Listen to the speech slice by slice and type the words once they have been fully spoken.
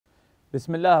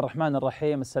بسم الله الرحمن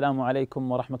الرحيم. السلام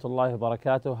عليكم ورحمة الله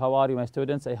وبركاته. How are you, my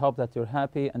students? I hope that you're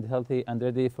happy and healthy and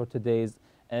ready for today's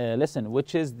lesson,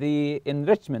 which is the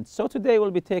enrichment. So today we'll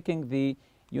be taking the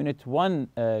Unit 1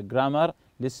 grammar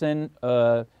lesson.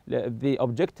 The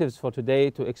objectives for today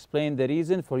to explain the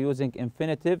reason for using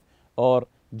infinitive or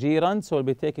gerund. So we'll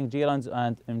be taking gerunds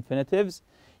and infinitives.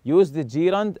 Use the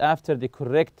gerund after the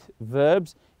correct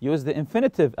verbs. Use the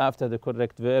infinitive after the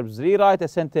correct verbs. Rewrite a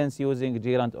sentence using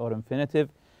gerund or infinitive.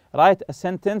 Write a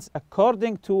sentence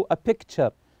according to a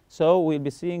picture. So we'll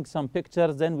be seeing some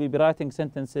pictures, then we'll be writing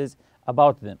sentences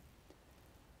about them.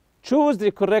 Choose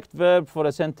the correct verb for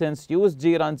a sentence. Use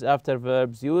gerunds after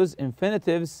verbs. Use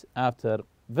infinitives after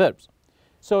verbs.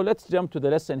 So let's jump to the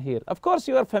lesson here. Of course,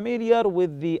 you are familiar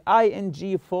with the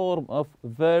ing form of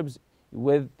verbs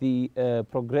with the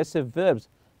progressive verbs.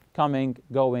 Coming,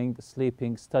 going,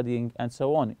 sleeping, studying, and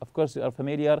so on. Of course, you are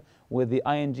familiar with the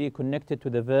ing connected to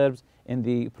the verbs in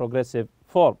the progressive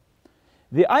form.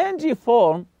 The ing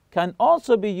form can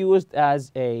also be used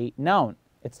as a noun.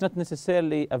 It's not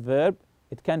necessarily a verb.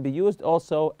 It can be used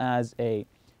also as a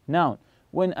noun.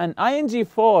 When an ing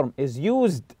form is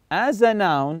used as a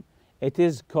noun, it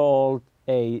is called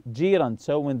a gerund.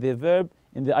 So when the verb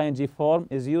in the ing form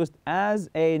is used as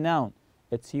a noun,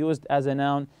 it's used as a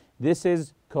noun, this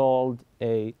is called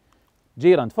a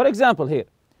gerund. For example here,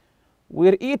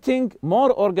 we're eating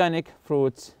more organic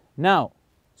fruits now.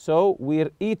 So we're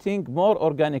eating more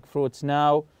organic fruits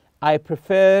now. I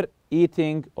prefer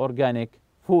eating organic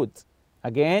foods.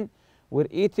 Again,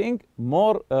 we're eating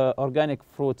more organic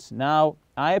fruits now.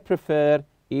 I prefer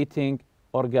eating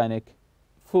organic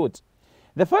foods.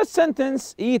 The first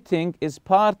sentence, eating, is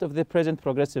part of the present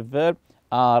progressive verb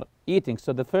are eating.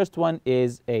 So the first one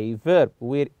is a verb.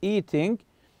 We're eating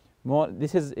more.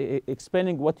 This is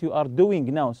explaining what you are doing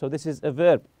now. So this is a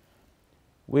verb.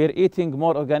 We're eating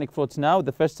more organic fruits now.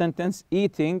 The first sentence,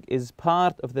 eating, is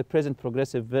part of the present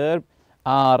progressive verb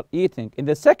are eating. In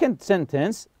the second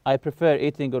sentence, I prefer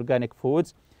eating organic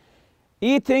foods.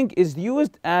 Eating is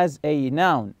used as a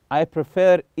noun. I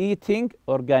prefer eating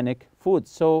organic foods.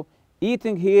 So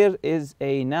eating here is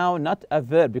a noun, not a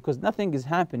verb, because nothing is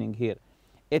happening here.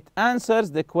 It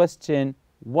answers the question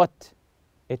what.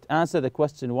 It answers the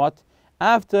question what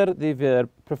after the verb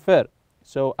prefer.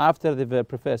 So after the verb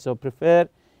prefer. So prefer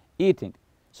eating.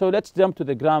 So let's jump to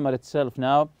the grammar itself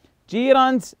now.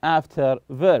 Gerunds after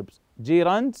verbs.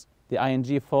 Gerunds, the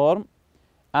ing form,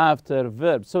 after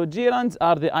verbs. So gerunds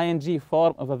are the ing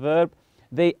form of a verb.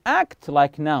 They act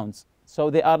like nouns. So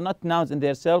they are not nouns in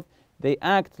themselves. They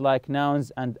act like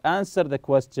nouns and answer the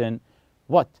question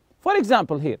what. For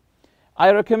example here,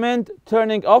 I recommend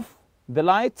turning off the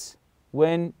lights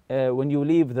when you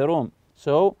leave the room.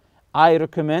 So I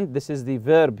recommend, this is the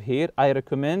verb here, I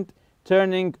recommend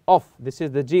turning off, this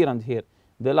is the gerund here,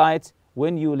 the lights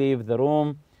when you leave the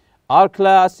room. Our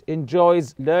class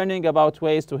enjoys learning about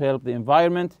ways to help the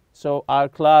environment. So our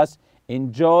class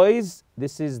enjoys,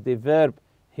 this is the verb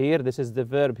here, this is the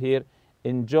verb here,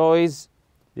 enjoys,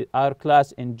 our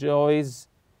class enjoys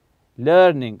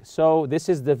learning. So this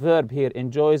is the verb here,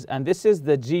 enjoys, and this is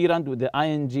the gerund with the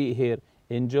ing here,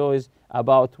 enjoys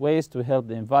about ways to help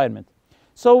the environment.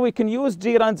 So we can use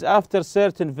gerunds after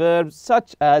certain verbs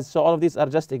such as, so all of these are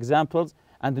just examples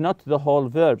and not the whole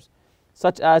verbs,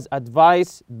 such as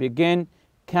advice, begin,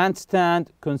 can't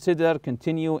stand, consider,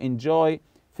 continue, enjoy,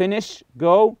 finish,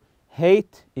 go,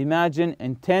 hate, imagine,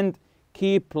 intend,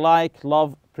 keep, like,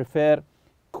 love, prefer,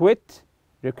 quit,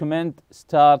 recommend,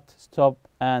 start, stop,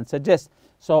 and suggest.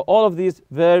 So all of these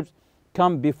verbs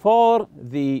come before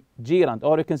the gerund,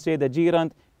 or you can say the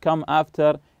gerund come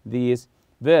after these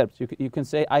verbs. You can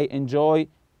say I enjoy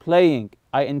playing,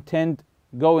 I intend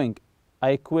going,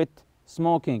 I quit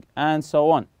smoking, and so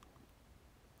on.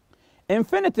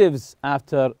 Infinitives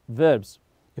after verbs.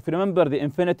 If you remember the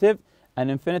infinitive, an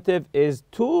infinitive is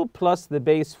to plus the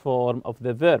base form of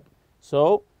the verb.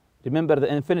 So remember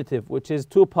the infinitive, which is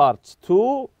two parts,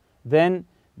 to, then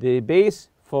the base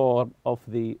form of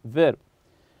the verb.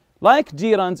 Like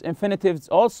gerunds, infinitives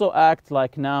also act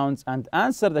like nouns and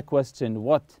answer the question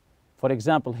what. For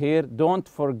example here, don't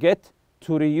forget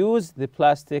to reuse the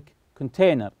plastic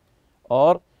container.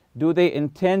 Or do they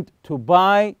intend to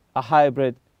buy a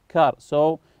hybrid car?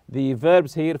 So the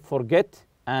verbs here, forget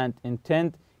and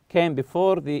intend, came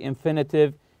before the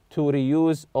infinitive to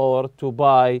reuse or to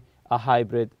buy a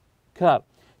hybrid car.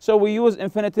 So we use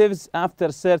infinitives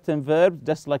after certain verbs,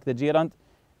 just like the gerund,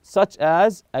 such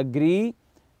as agree,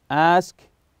 ask,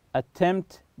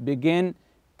 attempt, begin,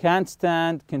 can't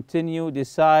stand, continue,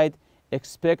 decide,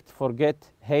 expect,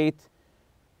 forget, hate,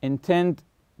 intend,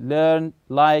 learn,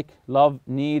 like, love,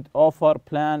 need, offer,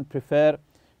 plan, prefer,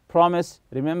 promise,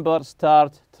 remember,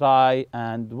 start, try,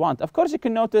 and want. Of course, you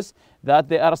can notice that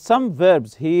there are some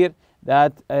verbs here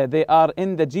that they are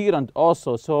in the gerund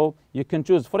also. So you can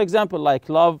choose, for example, like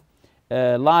love,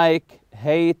 like,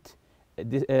 hate,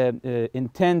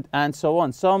 intend, and so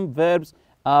on. Some verbs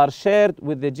are shared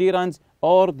with the gerunds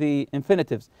or the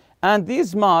infinitives. And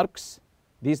these marks,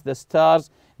 the stars,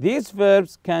 these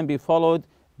verbs can be followed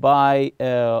by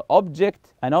an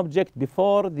object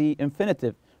before the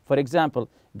infinitive. For example,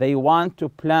 they want to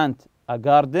plant a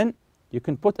garden. You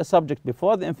can put a subject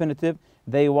before the infinitive.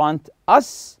 They want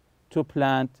us to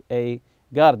plant a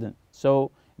garden.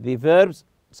 So the verbs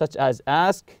such as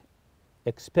ask,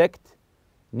 expect,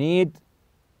 need,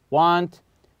 want,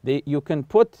 you can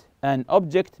put an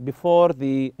object before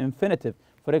the infinitive.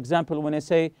 For example, when I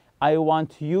say, I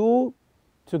want you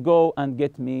to go and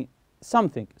get me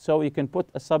something. So you can put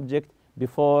a subject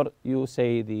before you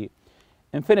say the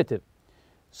infinitive.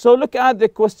 So look at the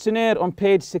questionnaire on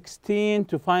page 16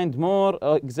 to find more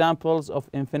examples of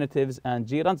infinitives and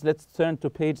gerunds. Let's turn to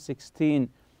page 16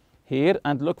 here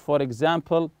and look for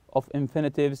example of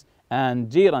infinitives and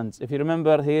gerunds. If you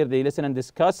remember here, they listen and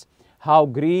discuss. How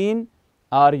green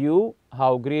are you?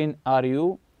 How green are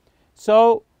you?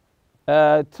 So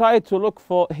try to look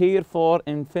for here for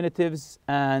infinitives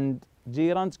and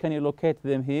gerunds. Can you locate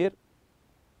them here?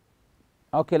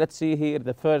 Okay, let's see here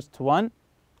the first one.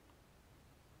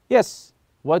 Yes,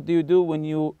 what do you do when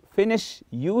you finish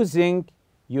using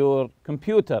your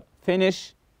computer?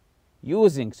 Finish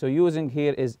using. So using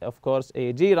here is, of course,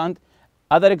 a gerund.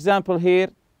 Other example here,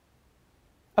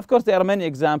 of course, there are many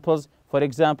examples. For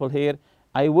example here,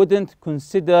 I wouldn't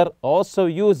consider also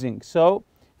using. So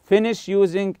finish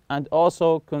using and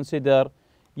also consider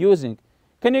using.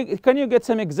 Can you get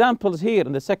some examples here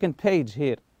on the second page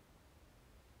here?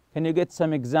 Can you get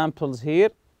some examples here?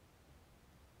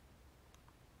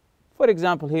 For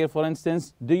example here, for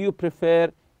instance, do you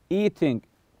prefer eating?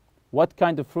 What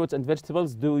kind of fruits and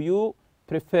vegetables do you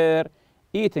prefer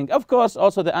eating? Of course,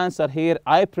 also the answer here,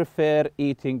 I prefer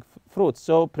eating fruits.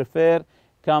 So prefer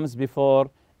comes before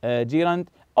gerund.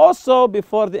 Also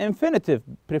before the infinitive,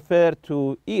 prefer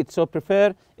to eat. So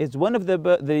prefer is one of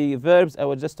the verbs I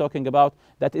was just talking about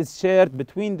that is shared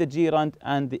between the gerund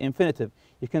and the infinitive.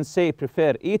 You can say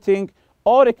prefer eating,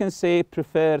 or you can say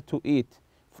prefer to eat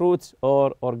fruits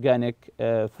or organic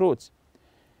fruits.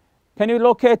 Can you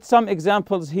locate some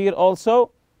examples here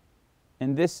also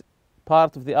in this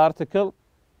part of the article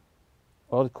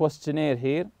or questionnaire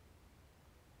here?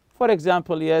 For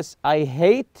example, yes, I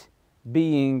hate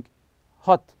being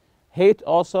hot. Hate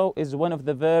also is one of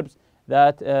the verbs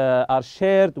that are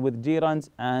shared with gerunds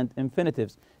and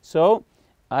infinitives. So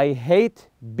I hate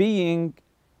being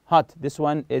hot. This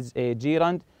one is a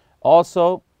gerund.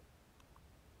 Also,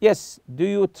 yes, do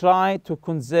you try to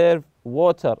conserve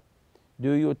water?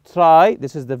 Do you try,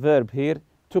 this is the verb here,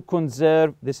 to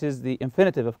conserve, this is the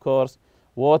infinitive, of course,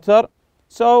 water.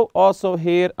 So also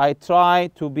here, I try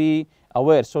to be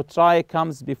aware. So try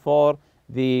comes before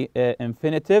the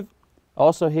infinitive.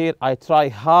 Also here, I try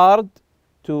hard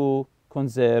to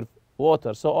conserve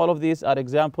water. So all of these are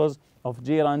examples of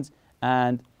gerunds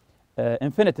and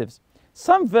infinitives.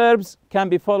 Some verbs can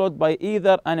be followed by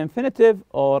either an infinitive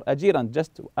or a gerund,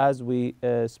 just as we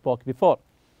spoke before.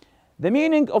 The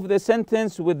meaning of the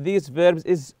sentence with these verbs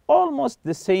is almost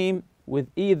the same with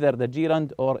either the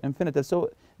gerund or infinitive.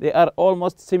 So they are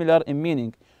almost similar in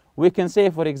meaning. We can say,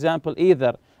 for example,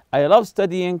 either I love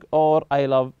studying or I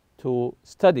love to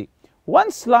study.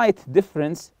 One slight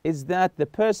difference is that the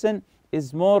person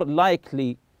is more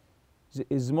likely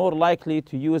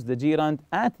to use the gerund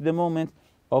at the moment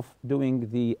of doing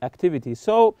the activity.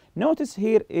 So notice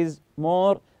here is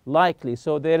more likely.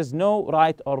 So there is no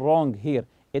right or wrong here.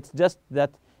 It's just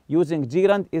that using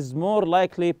gerund is more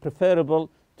likely preferable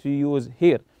to use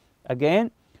here. Again,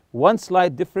 one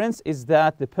slight difference is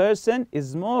that the person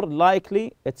is more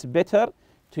likely, it's better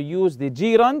to use the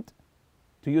gerund,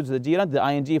 the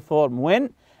ing form,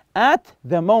 when at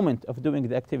the moment of doing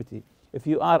the activity. If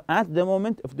you are at the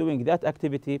moment of doing that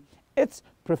activity, it's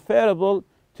preferable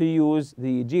to use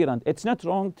the gerund. It's not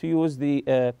wrong to use the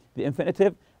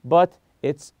infinitive, but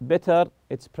it's better,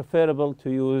 it's preferable to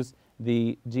use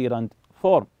the gerund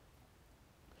form.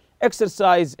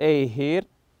 Exercise A here.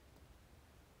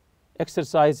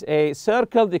 Exercise A,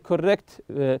 circle the correct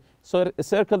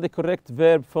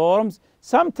verb forms.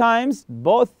 Sometimes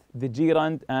both the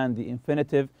gerund and the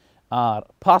infinitive are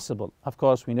possible. Of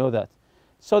course, we know that.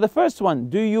 So the first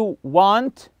one, do you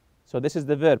want? So this is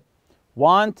the verb.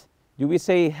 Want, do we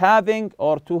say having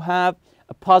or to have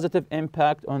a positive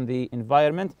impact on the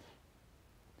environment?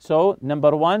 So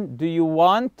number one, do you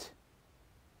want,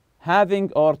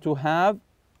 having or to have?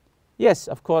 Yes,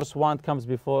 of course, want comes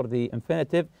before the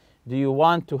infinitive. Do you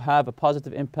want to have a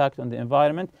positive impact on the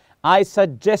environment? I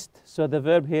suggest, so the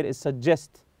verb here is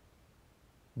suggest,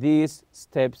 these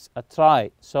steps a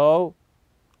try. So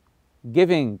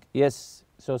giving, yes,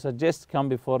 so suggest come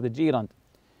before the gerund.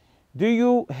 Do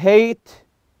you hate,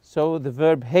 so the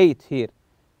verb hate here,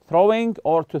 throwing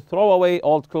or to throw away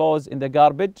old clothes in the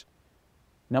garbage?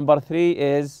 Number three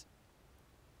is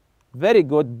very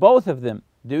good, both of them.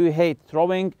 Do you hate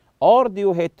throwing or do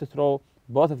you hate to throw?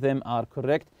 Both of them are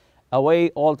correct.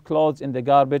 Away old clothes in the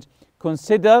garbage.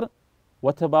 Consider,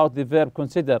 what about the verb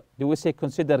consider? Do we say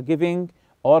consider giving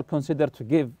or consider to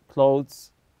give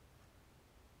clothes?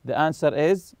 The answer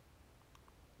is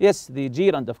yes, the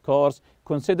gerund, of course.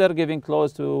 Consider giving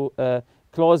clothes to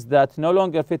clothes that no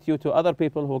longer fit you to other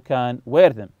people who can wear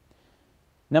them.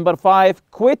 Number five,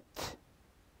 quit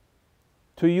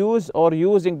to use or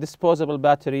using disposable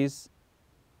batteries.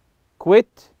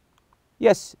 Quit,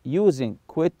 yes, using,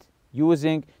 quit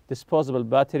using disposable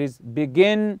batteries.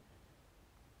 Begin,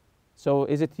 so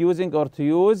is it using or to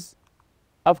use?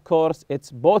 Of course,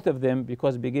 it's both of them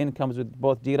because begin comes with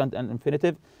both gerund and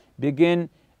infinitive. Begin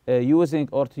using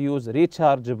or to use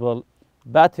rechargeable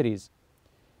batteries.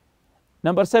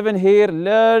 Number seven here,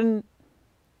 learn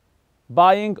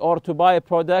buying or to buy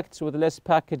products with less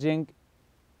packaging.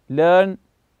 Learn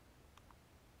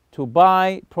to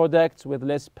buy products with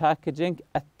less packaging.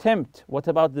 Attempt, what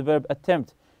about the verb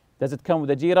attempt? Does it come with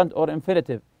a gerund or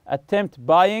infinitive? Attempt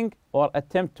buying or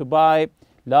attempt to buy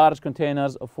large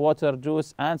containers of water,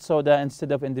 juice, and soda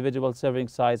instead of individual serving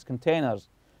size containers.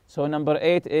 So number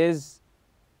eight is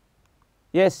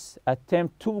yes,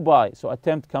 attempt to buy. So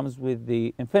attempt comes with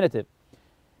the infinitive.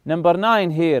 Number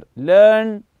nine here,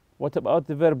 learn. What about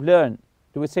the verb learn?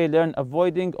 Do we say learn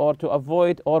avoiding or to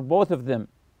avoid or both of them?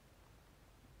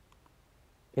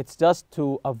 It's just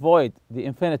to avoid, the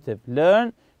infinitive.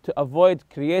 Learn to avoid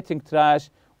creating trash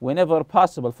whenever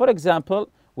possible. For example,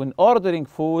 when ordering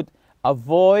food,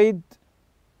 avoid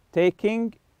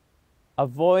taking,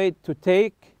 avoid to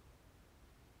take,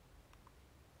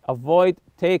 avoid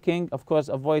taking, of course,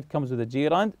 avoid comes with a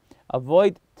gerund.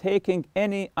 Avoid taking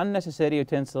any unnecessary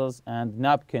utensils and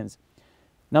napkins.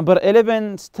 Number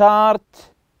 11, start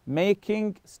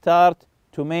making, start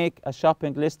to make a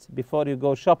shopping list before you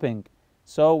go shopping.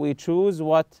 So we choose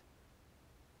what?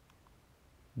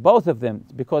 Both of them,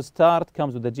 because start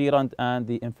comes with the gerund and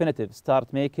the infinitive.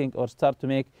 Start making or start to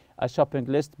make a shopping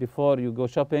list before you go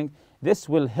shopping. This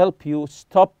will help you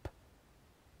stop.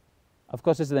 Of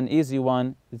course, this is an easy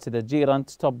one. It's the gerund.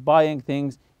 Stop buying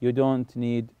things you don't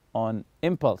need on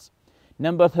impulse.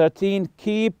 Number 13,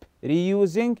 keep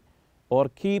reusing or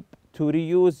keep to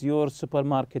reuse your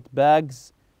supermarket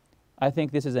bags. I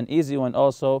think this is an easy one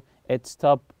also. It's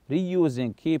stop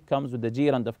reusing. Keep comes with the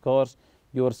gerund, of course,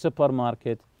 your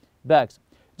supermarket bags.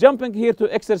 Jumping here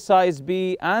to exercise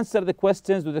B, answer the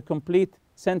questions with a complete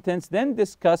sentence, then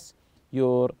discuss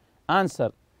your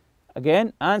answer.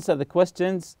 Again, answer the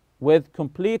questions with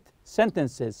complete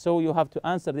sentences. So you have to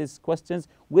answer these questions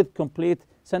with complete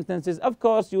sentences, of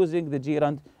course, using the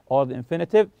gerund or the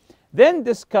infinitive. Then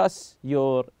discuss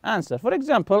your answer. For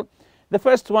example, the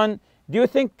first one, do you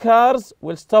think cars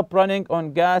will stop running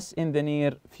on gas in the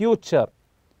near future?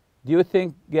 Do you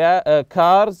think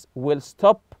cars will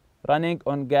stop running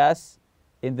on gas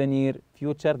in the near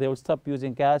future? They will stop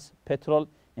using gas, petrol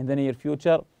in the near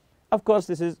future. Of course,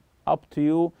 this is up to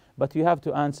you, but you have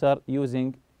to answer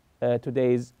using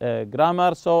today's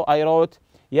grammar. So I wrote,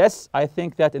 yes, I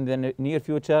think that in the near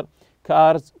future,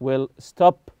 cars will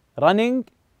stop running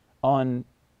on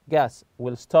gas,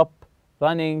 will stop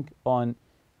running on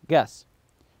gas.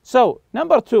 So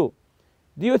number 2,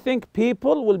 do you think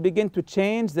people will begin to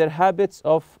change their habits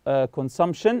of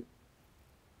consumption?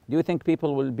 Do you think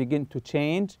people will begin to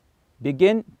change?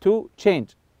 Begin to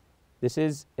change. This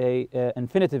is a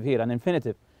infinitive here, an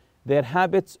infinitive. Their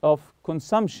habits of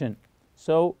consumption.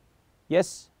 So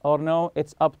yes or no,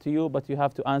 it's up to you, but you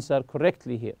have to answer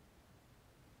correctly here.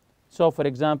 So for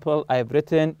example, I have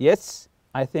written, yes,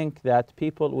 I think that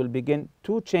people will begin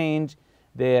to change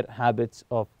their habits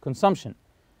of consumption.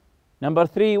 Number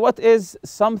 3, what is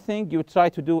something you try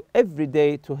to do every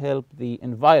day to help the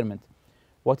environment?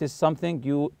 What is something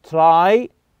you try,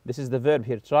 this is the verb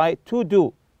here, try to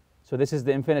do. So this is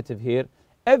the infinitive here.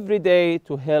 Every day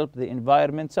to help the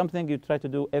environment, something you try to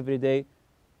do every day.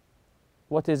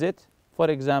 What is it? For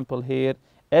example here,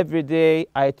 every day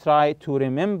I try to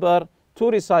remember to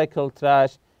recycle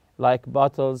trash like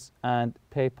bottles and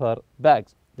paper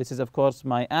bags. This is of course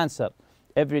my answer.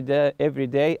 Every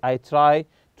day I try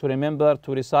to remember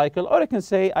to recycle, or you can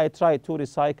say I try to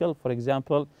recycle, for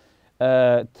example,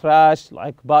 trash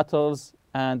like bottles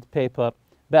and paper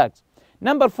bags.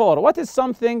 Number 4, what is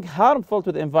something harmful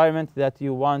to the environment that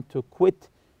you want to quit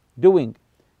doing?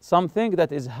 Something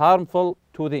that is harmful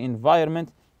to the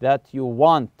environment that you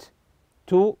want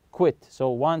to quit. So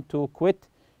want to quit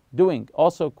doing.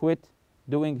 Also quit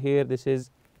doing here. This is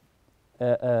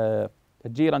a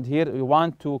gerund here. You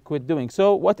want to quit doing.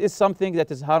 So what is something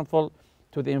that is harmful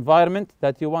to the environment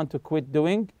that you want to quit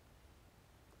doing?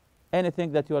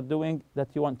 Anything that you are doing that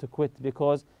you want to quit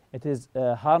because it is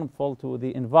harmful to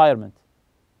the environment.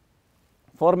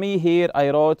 For me here, I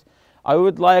wrote, I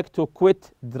would like to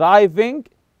quit driving.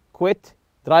 Quit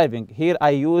driving. Here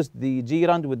I used the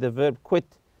gerund with the verb quit.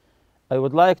 I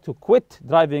would like to quit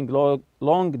driving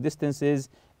long distances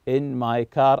in my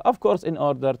car, of course, in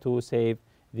order to save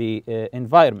the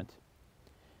environment.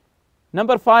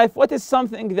 Number 5, what is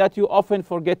something that you often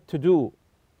forget to do?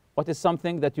 What is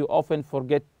something that you often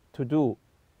forget to do?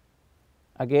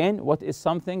 Again, what is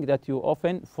something that you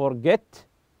often forget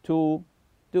to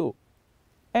do?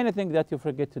 Anything that you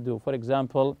forget to do. For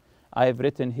example, I've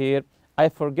written here, I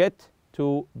forget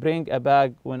to bring a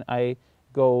bag when I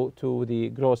go to the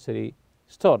grocery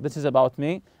store. This is about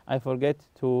me. I forget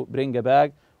to bring a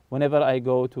bag whenever I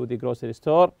go to the grocery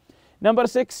store. Number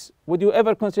 6, would you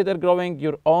ever consider growing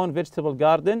your own vegetable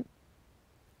garden?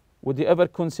 Would you ever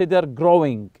consider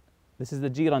growing? This is the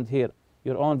gerund here.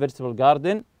 Your own vegetable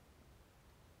garden.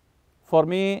 For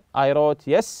me, I wrote,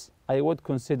 yes, I would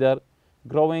consider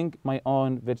growing my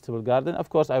own vegetable garden. Of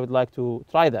course, I would like to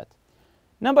try that.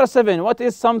 Number 7, what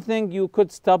is something you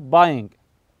could stop buying?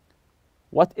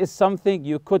 What is something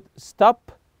you could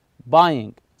stop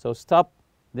buying? So stop,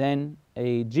 then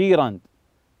a gerund.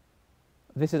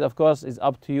 This is, of course, is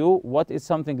up to you. What is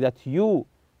something that you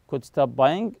could stop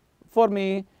buying? For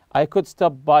me, I could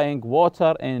stop buying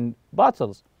water in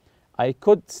bottles. I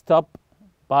could stop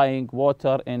buying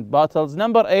water in bottles.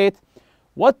 Number 8,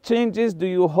 what changes do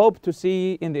you hope to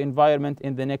see in the environment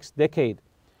in the next decade?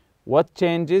 What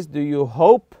changes do you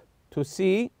hope to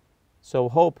see? So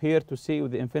hope here, to see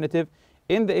with the infinitive,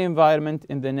 in the environment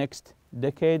in the next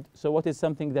decade. So what is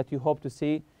something that you hope to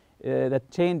see that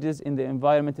changes in the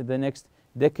environment in the next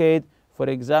decade? For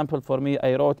example, for me,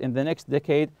 I wrote in the next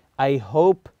decade, I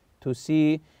hope to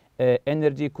see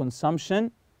energy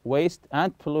consumption, waste,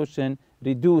 and pollution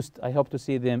reduced. I hope to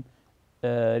see them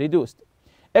reduced.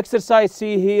 Exercise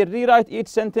C here, rewrite each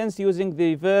sentence using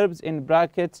the verbs in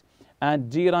brackets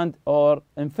and gerund or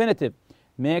infinitive.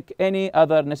 Make any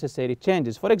other necessary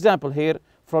changes. For example, here,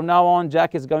 from now on,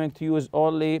 Jack is going to use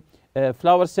only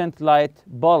fluorescent light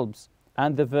bulbs,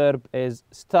 and the verb is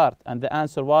start. And the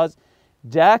answer was,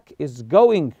 Jack is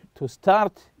going to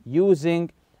start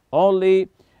using only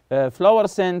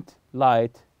fluorescent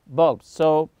light bulbs.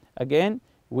 So again,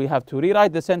 we have to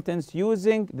rewrite the sentence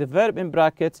using the verb in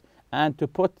brackets and to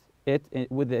put it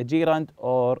with a gerund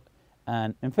or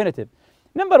an infinitive.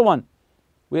 Number 1,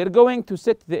 we are going to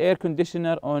set the air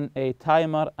conditioner on a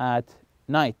timer at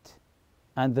night.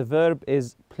 And the verb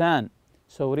is plan.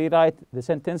 So rewrite the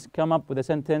sentence, come up with a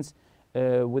sentence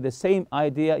with the same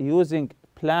idea using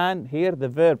plan, here the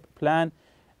verb plan,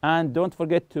 and don't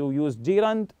forget to use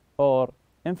gerund or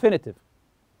infinitive.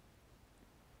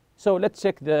 So let's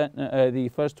check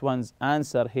the first one's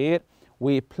answer here.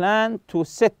 We plan to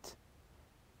set.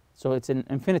 So it's an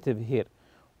infinitive here.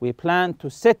 We plan to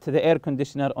set the air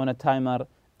conditioner on a timer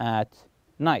at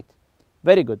night.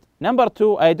 Very good. Number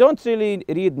 2, I don't really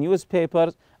read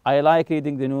newspapers. I like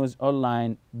reading the news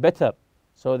online better.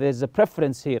 So there's a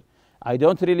preference here. I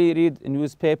don't really read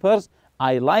newspapers.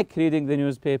 I like reading the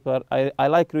newspaper. I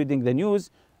like reading the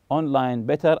news online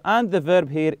better. And the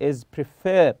verb here is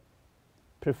prefer.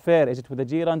 Prefer, is it with a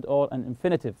gerund or an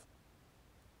infinitive?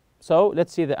 So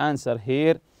let's see the answer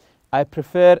here. I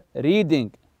prefer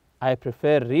reading. I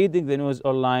prefer reading the news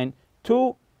online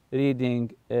to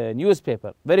reading a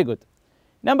newspaper. Very good.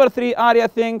 Number 3, Arya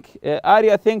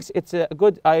thinks it's a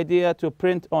good idea to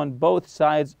print on both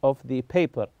sides of the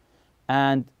paper.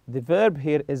 And the verb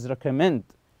here is recommend.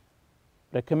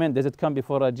 Recommend, does it come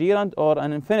before a gerund or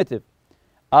an infinitive?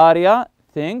 Arya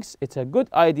thinks it's a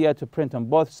good idea to print on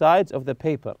both sides of the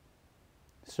paper.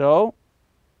 So,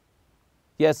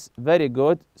 yes, very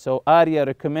good. So Arya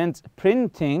recommends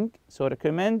printing. So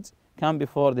recommends come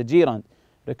before the gerund.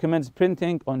 Recommends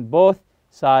printing on both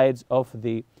sides of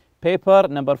the paper.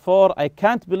 Number 4, I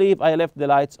can't believe I left the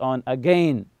lights on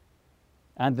again.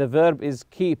 And the verb is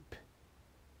keep.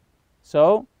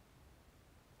 So,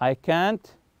 I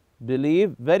can't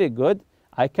believe, very good.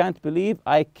 I can't believe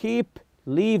I keep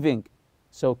leaving.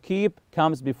 So keep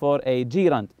comes before a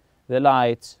gerund. the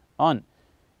lights on.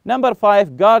 Number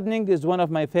 5, gardening is one of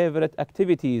my favorite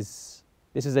activities.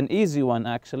 This is an easy one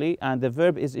actually, and the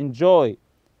verb is enjoy.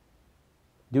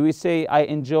 Do we say I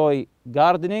enjoy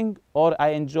gardening or I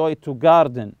enjoy to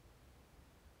garden?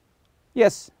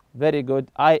 Yes, very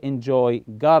good. I enjoy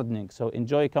gardening. So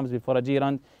enjoy comes before a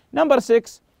gerund. Number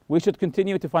 6, we should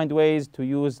continue to find ways to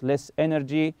use less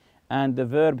energy, and the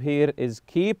verb here is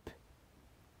keep.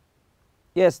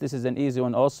 Yes, this is an easy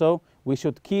one also. We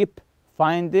should keep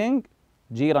finding,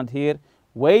 gerund here,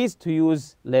 ways to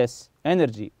use less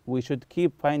energy. We should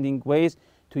keep finding ways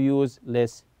to use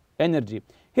less energy.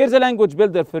 Here's a language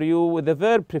builder for you. With the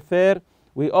verb prefer,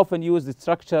 we often use the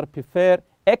structure prefer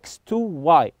X to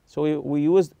Y. So we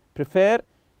use prefer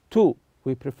to.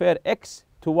 We prefer X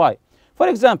to Y. For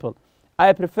example,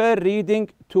 I prefer reading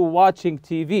to watching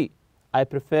TV. I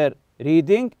prefer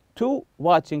reading to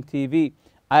watching TV.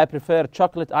 I prefer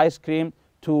chocolate ice cream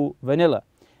to vanilla.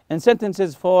 In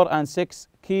sentences 4 and 6,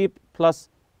 keep plus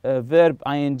verb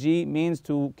ing means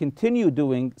to continue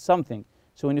doing something.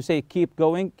 So when you say keep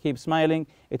going, keep smiling,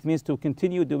 it means to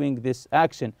continue doing this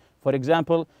action. For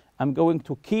example, I'm going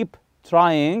to keep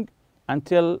trying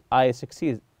until I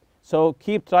succeed. So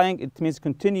keep trying, it means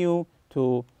continue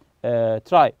to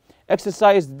try.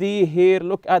 Exercise D here,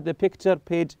 look at the picture,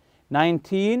 page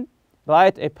 19.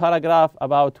 Write a paragraph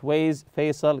about ways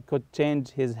Faisal could change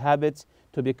his habits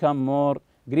to become more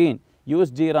green.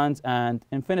 Use gerunds and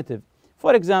infinitive.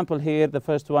 For example here, the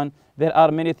first one, there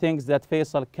are many things that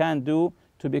Faisal can do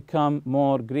to become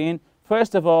more green.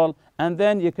 First of all, and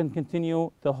then you can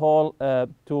continue the whole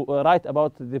to write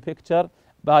about the picture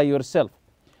by yourself.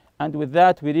 And with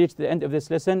that, we reach the end of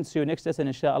this lesson. See you next lesson,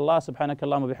 inshallah.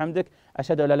 Subhanakallahumma bihamdik.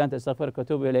 Ashhadu an la ilaha illa anta astaghfiruka wa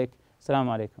atubu ilayk. Assalamu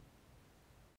alaikum.